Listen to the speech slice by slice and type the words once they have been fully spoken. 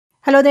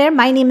Hello there,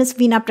 my name is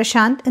Veena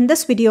Prashant. In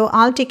this video,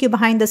 I'll take you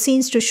behind the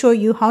scenes to show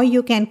you how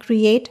you can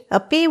create a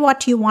pay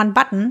what you want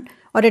button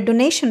or a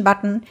donation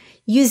button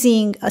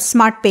using a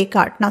Smart Pay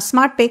Cart. Now,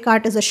 Smart Pay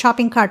Cart is a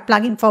shopping cart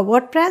plugin for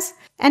WordPress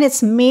and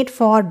it's made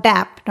for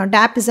DApp. Now,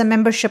 DApp is a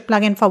membership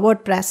plugin for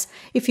WordPress.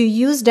 If you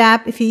use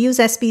DApp, if you use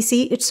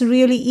SPC, it's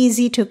really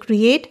easy to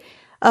create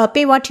a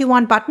pay what you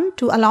want button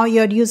to allow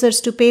your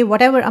users to pay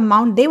whatever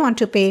amount they want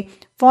to pay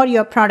for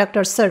your product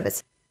or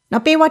service. Now,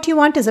 pay what you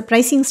want is a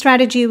pricing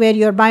strategy where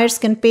your buyers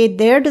can pay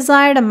their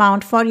desired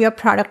amount for your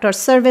product or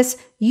service.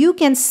 You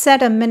can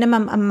set a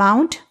minimum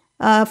amount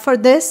for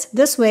this.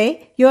 This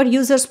way, your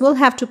users will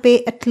have to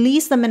pay at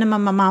least the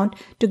minimum amount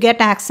to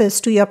get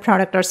access to your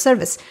product or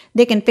service.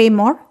 They can pay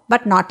more,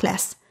 but not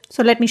less.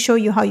 So let me show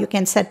you how you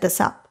can set this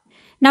up.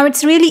 Now,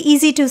 it's really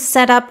easy to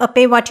set up a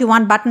pay what you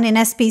want button in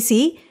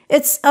SPC.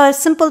 It's a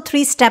simple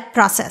 3-step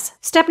process.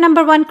 Step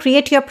number 1,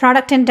 create your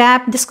product in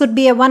DApp. This could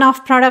be a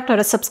one-off product or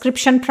a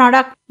subscription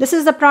product. This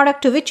is the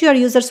product to which your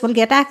users will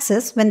get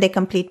access when they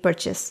complete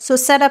purchase. So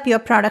set up your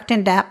product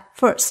in DApp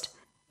first.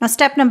 Now,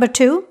 step number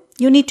 2,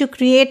 you need to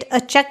create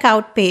a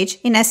checkout page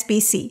in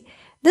SPC.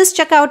 This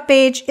checkout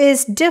page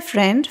is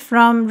different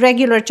from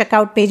regular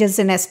checkout pages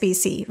in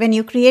SPC. When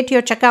you create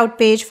your checkout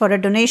page for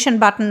a donation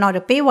button or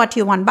a pay what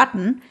you want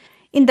button,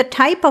 in the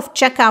type of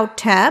checkout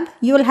tab,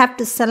 you will have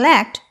to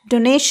select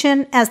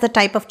donation as the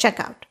type of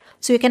checkout.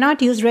 So you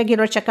cannot use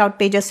regular checkout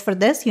pages for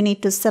this. You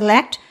need to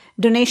select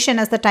donation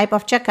as the type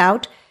of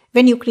checkout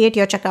when you create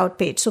your checkout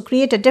page. So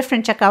create a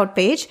different checkout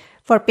page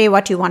for pay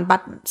what you want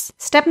buttons.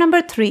 Step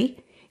number 3,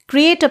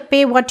 create a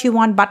pay what you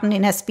want button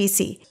in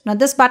SPC. Now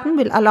this button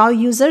will allow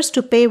users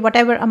to pay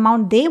whatever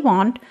amount they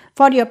want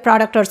for your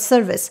product or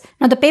service.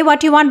 Now the pay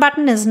what you want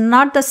button is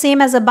not the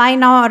same as a buy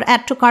now or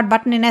add to cart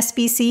button in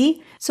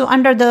SPC. So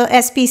under the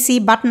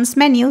SPC buttons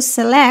menu,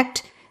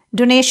 select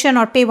donation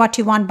or pay what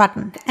you want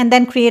button and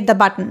then create the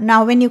button.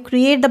 Now when you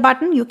create the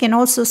button, you can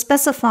also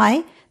specify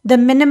the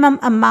minimum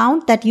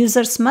amount that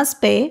users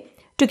must pay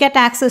to get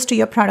access to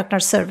your product or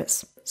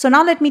service. So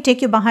now let me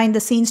take you behind the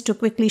scenes to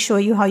quickly show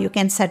you how you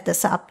can set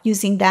this up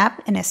using DApp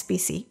and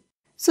SPC.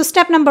 So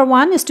step number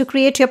 1 is to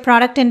create your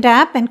product in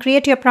DApp and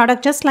create your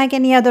product just like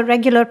any other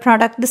regular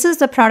product. This is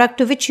the product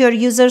to which your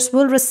users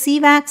will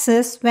receive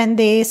access when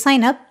they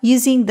sign up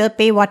using the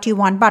pay what you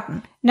want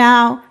button.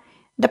 Now,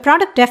 the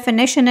product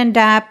definition in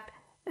DApp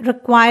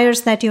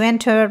requires that you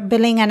enter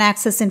billing and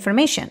access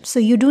information. So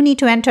you do need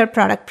to enter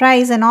product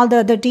price and all the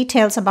other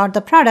details about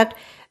the product.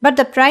 But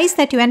the price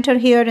that you enter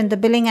here in the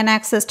billing and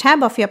access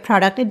tab of your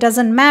product, it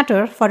doesn't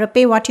matter for a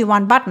pay what you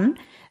want button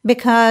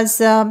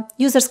because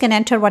users can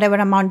enter whatever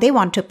amount they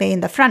want to pay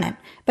in the front end.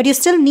 But you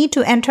still need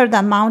to enter the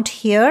amount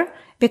here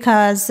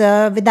because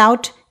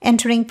without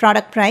entering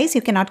product price,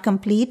 you cannot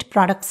complete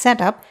product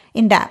setup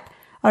in DApp.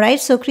 All right,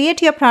 so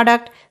create your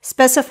product,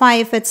 specify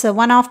if it's a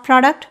one-off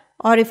product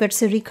or if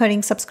it's a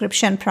recurring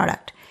subscription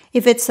product.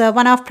 If it's a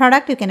one-off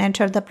product, you can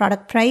enter the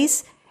product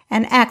price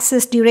and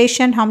access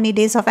duration, how many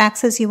days of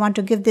access you want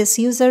to give these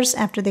users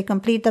after they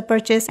complete the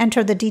purchase,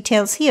 enter the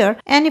details here.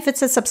 And if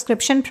it's a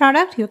subscription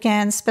product, you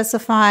can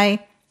specify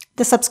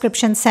the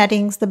subscription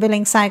settings, the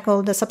billing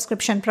cycle, the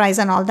subscription price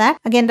and all that.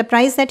 Again, the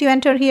price that you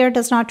enter here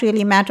does not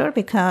really matter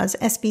because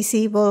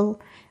SPC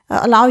will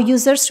allow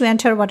users to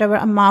enter whatever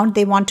amount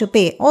they want to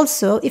pay.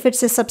 Also, if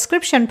it's a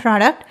subscription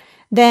product,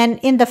 then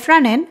in the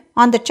front end,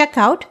 on the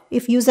checkout,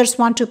 if users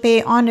want to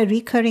pay on a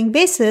recurring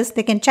basis,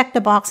 they can check the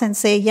box and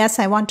say, yes,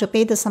 I want to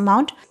pay this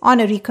amount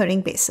on a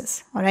recurring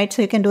basis. All right,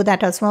 so you can do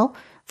that as well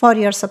for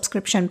your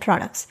subscription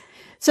products.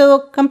 So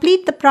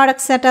complete the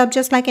product setup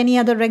just like any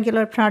other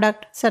regular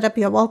product. Set up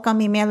your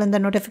welcome email in the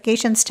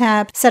notifications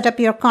tab. Set up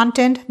your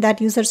content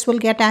that users will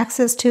get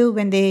access to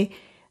when they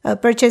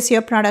purchase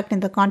your product in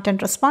the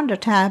content responder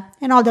tab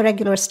and all the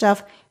regular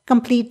stuff.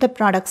 Complete the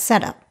product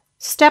setup.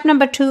 Step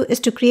number 2 is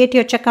to create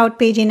your checkout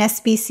page in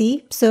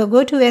SPC. So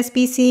go to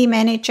SPC,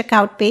 manage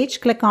checkout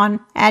page, click on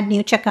add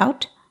new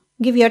checkout.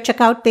 Give your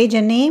checkout page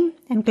a name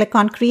and click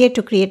on create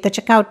to create the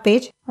checkout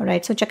page. All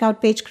right, so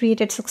checkout page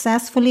created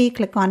successfully.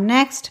 Click on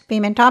next,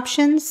 payment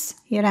options.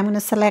 Here I'm going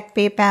to select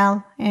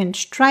PayPal and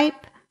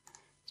Stripe.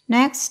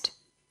 Next,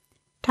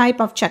 type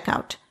of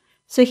checkout.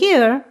 So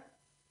here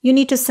you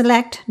need to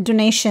select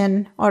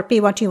donation or pay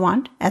what you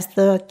want as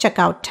the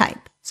checkout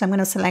type. So I'm going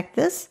to select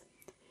this.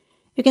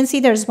 You can see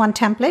there's one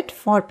template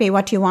for pay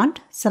what you want.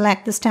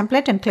 Select this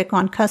template and click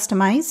on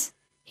customize.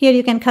 Here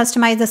you can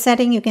customize the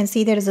setting. You can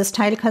see there is a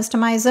style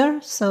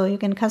customizer. So you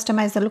can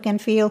customize the look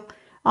and feel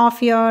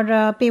of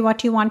your pay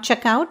what you want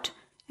checkout.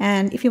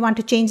 And if you want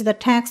to change the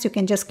text, you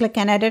can just click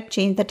and edit,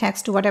 change the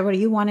text to whatever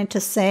you want it to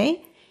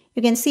say.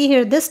 You can see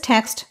here this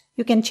text,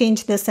 you can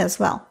change this as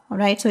well. All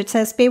right, so it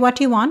says pay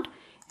what you want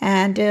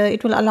and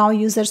it will allow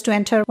users to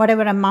enter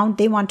whatever amount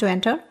they want to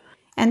enter.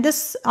 And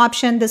this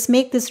option, this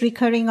make this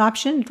recurring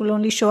option, it will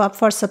only show up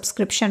for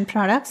subscription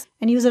products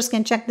and users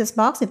can check this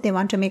box if they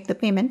want to make the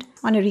payment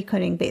on a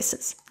recurring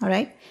basis. All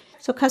right.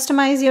 So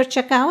customize your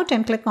checkout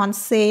and click on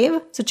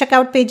save. So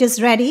checkout page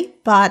is ready,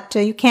 but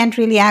you can't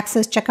really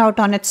access checkout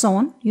on its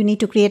own. You need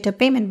to create a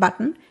payment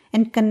button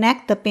and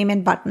connect the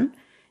payment button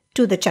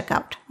to the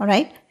checkout. All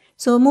right.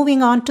 So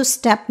moving on to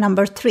step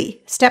number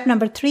 3. Step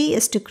number 3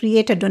 is to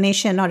create a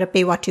donation or a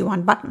pay what you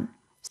want button.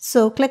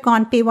 So click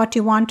on pay what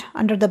you want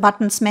under the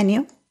buttons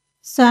menu.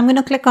 So I'm going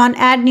to click on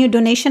add new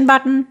donation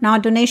button. Now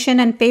donation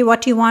and pay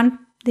what you want,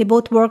 they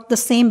both work the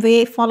same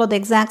way, follow the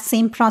exact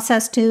same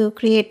process to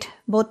create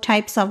both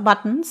types of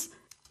buttons.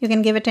 You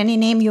can give it any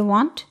name you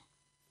want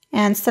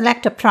and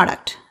select a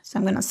product. So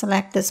I'm going to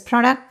select this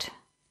product.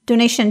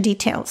 Donation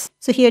details.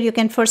 So here you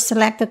can first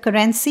select the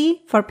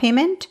currency for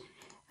payment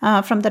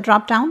from the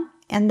drop down.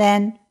 And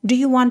then do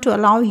you want to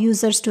allow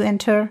users to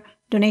enter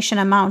donation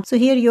amount? So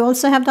here you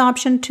also have the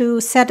option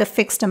to set a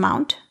fixed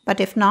amount. But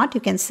if not,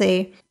 you can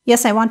say,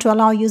 yes, I want to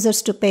allow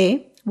users to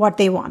pay what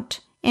they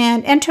want.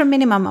 And enter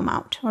minimum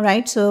amount. All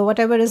right. So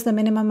whatever is the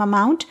minimum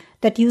amount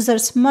that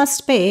users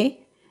must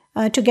pay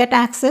to get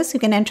access, you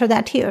can enter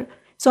that here.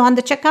 So on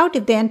the checkout,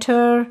 if they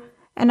enter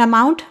an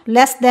amount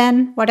less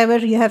than whatever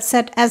you have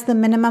set as the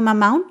minimum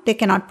amount, they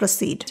cannot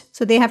proceed.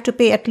 So they have to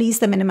pay at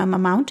least the minimum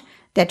amount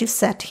that you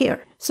set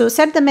here. So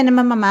set the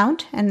minimum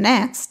amount and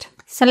next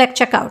select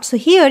checkout. So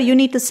here you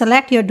need to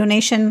select your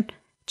donation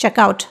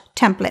checkout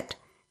template.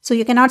 So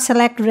you cannot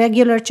select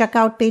regular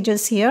checkout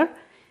pages here.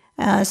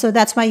 So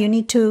that's why you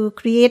need to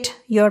create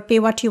your pay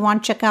what you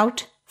want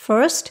checkout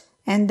first,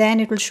 and then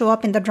it will show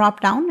up in the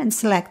drop down and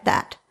select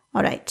that.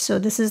 All right. So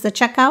this is the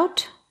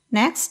checkout.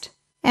 Next,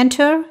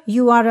 enter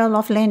URL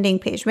of landing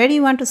page. Where do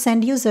you want to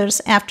send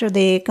users after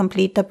they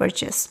complete the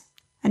purchase?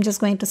 I'm just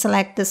going to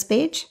select this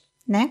page.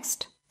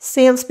 Next,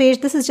 sales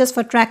page. This is just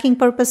for tracking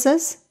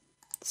purposes.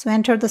 So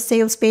enter the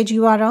sales page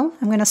URL.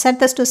 I'm going to set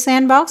this to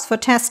sandbox for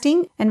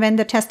testing. And when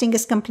the testing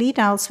is complete,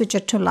 I'll switch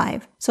it to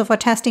live. So for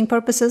testing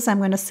purposes, I'm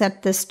going to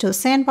set this to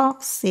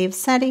sandbox, save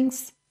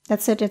settings.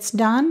 That's it. It's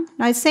done.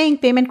 Now it's saying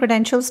payment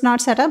credentials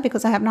not set up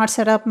because I have not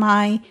set up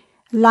my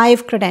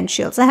live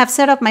credentials. I have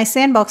set up my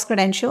sandbox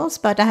credentials,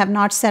 but I have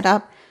not set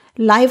up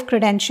live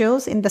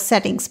credentials in the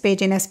settings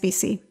page in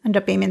SPC under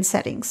payment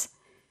settings.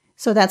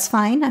 So that's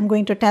fine. I'm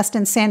going to test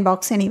in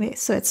sandbox anyway,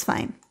 so it's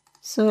fine.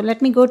 So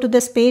let me go to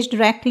this page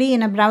directly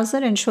in a browser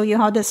and show you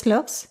how this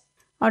looks.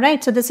 All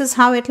right, so this is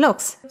how it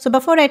looks. So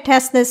before I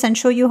test this and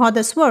show you how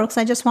this works,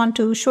 I just want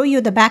to show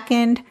you the back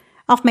end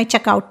of my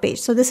checkout page.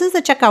 So this is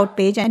the checkout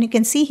page, and you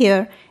can see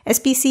here,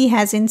 SPC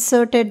has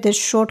inserted this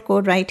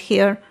shortcode right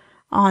here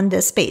on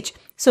this page.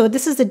 So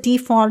this is the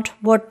default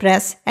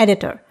WordPress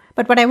editor.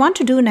 But what I want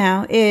to do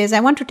now is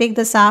I want to take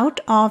this out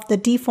of the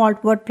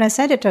default WordPress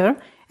editor,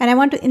 and I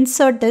want to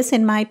insert this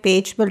in my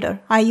page builder.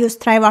 I use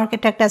Thrive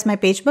Architect as my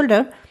page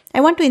builder.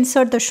 I want to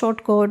insert the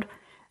shortcode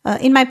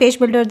in my page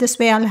builder. This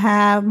way I'll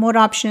have more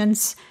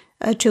options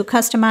to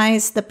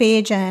customize the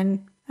page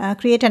and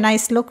create a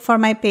nice look for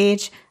my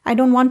page. I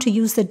don't want to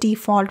use the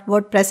default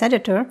WordPress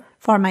editor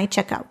for my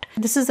checkout.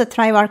 This is the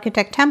Thrive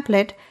Architect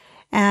template,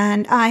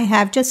 and I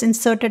have just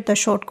inserted the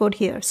shortcode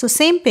here. So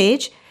same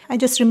page, I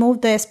just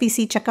removed the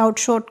SPC checkout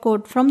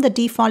shortcode from the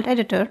default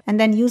editor and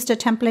then used a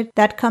template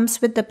that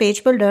comes with the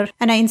page builder,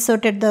 and I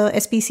inserted the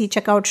SPC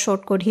checkout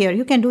shortcode here.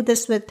 You can do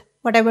this with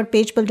whatever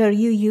page builder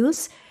you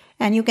use,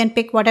 and you can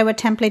pick whatever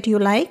template you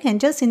like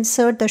and just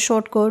insert the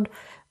shortcode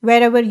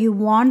wherever you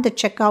want the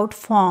checkout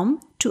form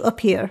to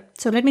appear.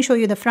 So let me show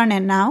you the front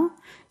end now.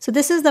 So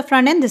this is the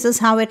front end. This is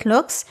how it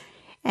looks.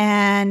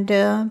 And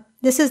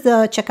this is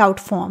the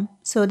checkout form.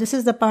 So this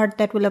is the part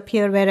that will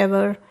appear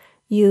wherever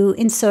you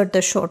insert the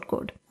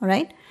shortcode. All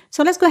right.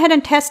 So let's go ahead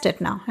and test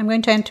it now. I'm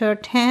going to enter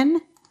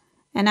 10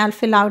 and I'll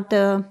fill out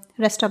the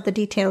rest of the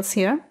details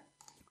here.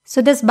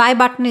 So this buy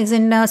button is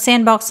in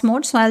sandbox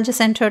mode. So I'll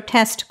just enter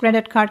test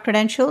credit card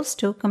credentials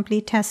to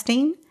complete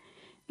testing.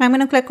 Now I'm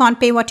going to click on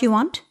pay what you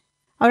want.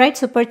 All right.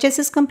 So purchase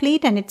is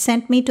complete and it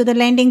sent me to the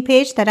landing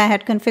page that I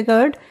had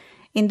configured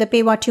in the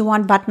pay what you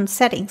want button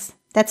settings.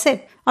 That's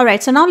it. All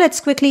right. So now let's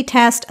quickly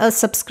test a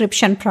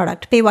subscription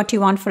product. Pay what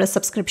you want for a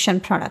subscription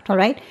product. All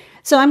right.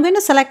 So I'm going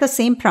to select the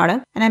same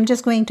product and I'm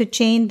just going to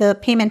change the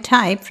payment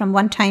type from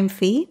one-time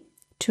fee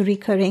to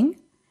recurring,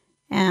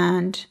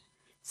 and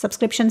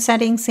subscription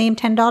setting, same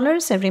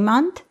 $10 every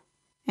month,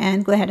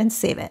 and go ahead and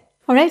save it.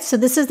 All right. So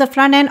this is the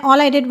front end. All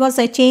I did was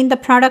I changed the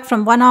product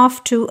from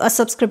one-off to a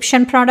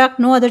subscription product.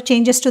 No other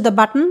changes to the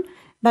button.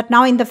 But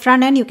now in the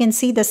front end, you can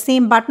see the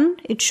same button.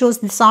 It shows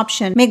this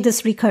option, make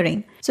this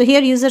recurring. So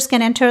here users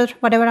can enter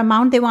whatever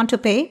amount they want to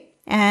pay.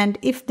 And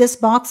if this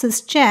box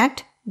is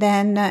checked,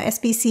 then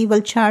SPC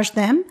will charge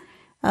them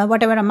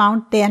whatever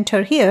amount they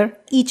enter here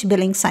each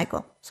billing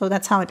cycle. So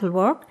that's how it will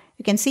work.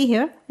 You can see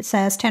here, it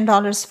says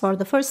 $10 for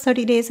the first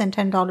 30 days and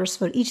 $10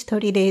 for each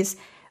 30 days.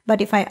 But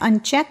if I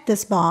uncheck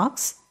this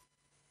box,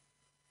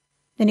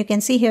 then you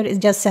can see here, it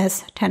just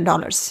says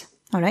 $10.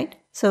 All right.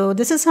 So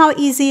this is how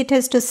easy it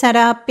is to set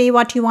up pay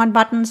what you want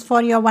buttons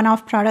for your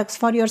one-off products,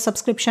 for your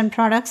subscription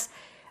products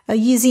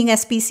using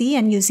SPC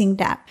and using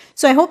DAP.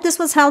 So I hope this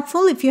was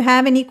helpful. If you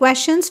have any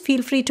questions,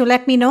 feel free to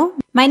let me know.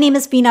 My name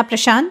is Veena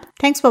Prashant.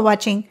 Thanks for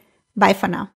watching. Bye for now.